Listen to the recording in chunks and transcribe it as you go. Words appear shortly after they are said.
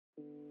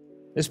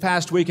This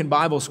past week in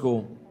Bible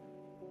school,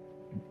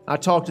 I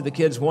talked to the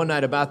kids one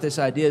night about this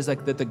idea is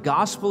like that the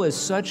gospel is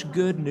such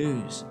good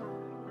news.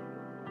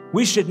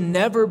 We should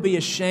never be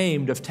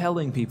ashamed of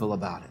telling people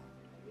about it.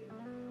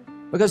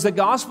 Because the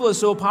gospel is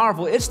so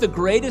powerful. It's the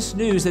greatest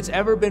news that's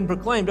ever been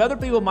proclaimed. Other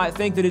people might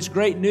think that it's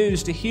great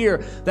news to hear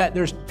that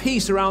there's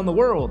peace around the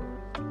world.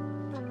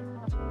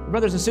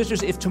 Brothers and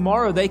sisters, if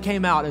tomorrow they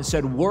came out and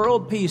said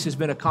world peace has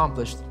been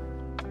accomplished,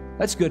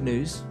 that's good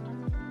news.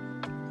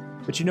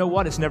 But you know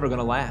what? It's never going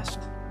to last.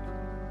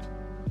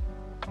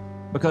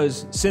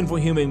 Because sinful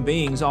human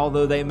beings,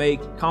 although they may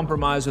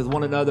compromise with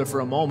one another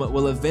for a moment,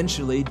 will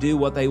eventually do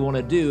what they want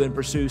to do and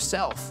pursue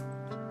self.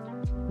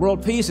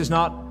 World peace is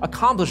not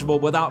accomplishable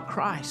without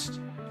Christ.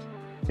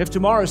 If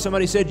tomorrow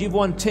somebody said, you've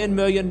won $10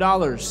 million,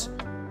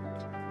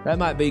 that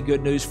might be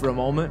good news for a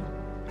moment.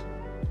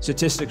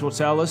 Statistics will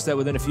tell us that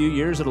within a few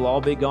years, it'll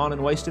all be gone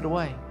and wasted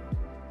away.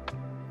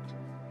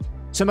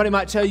 Somebody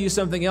might tell you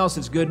something else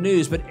that's good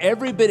news, but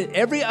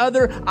every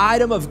other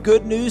item of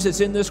good news that's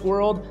in this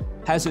world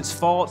has its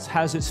faults,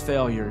 has its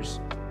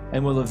failures,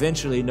 and will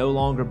eventually no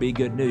longer be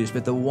good news.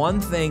 But the one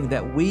thing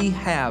that we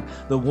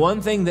have, the one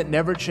thing that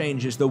never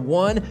changes, the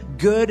one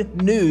good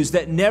news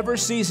that never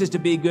ceases to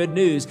be good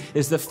news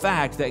is the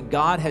fact that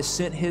God has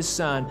sent His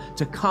Son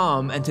to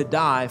come and to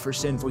die for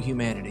sinful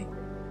humanity.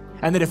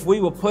 And that if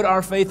we will put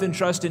our faith and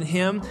trust in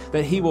Him,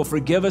 that He will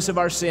forgive us of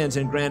our sins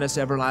and grant us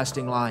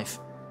everlasting life.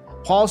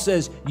 Paul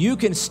says, you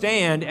can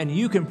stand and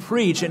you can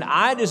preach, and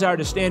I desire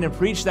to stand and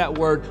preach that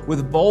word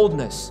with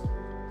boldness,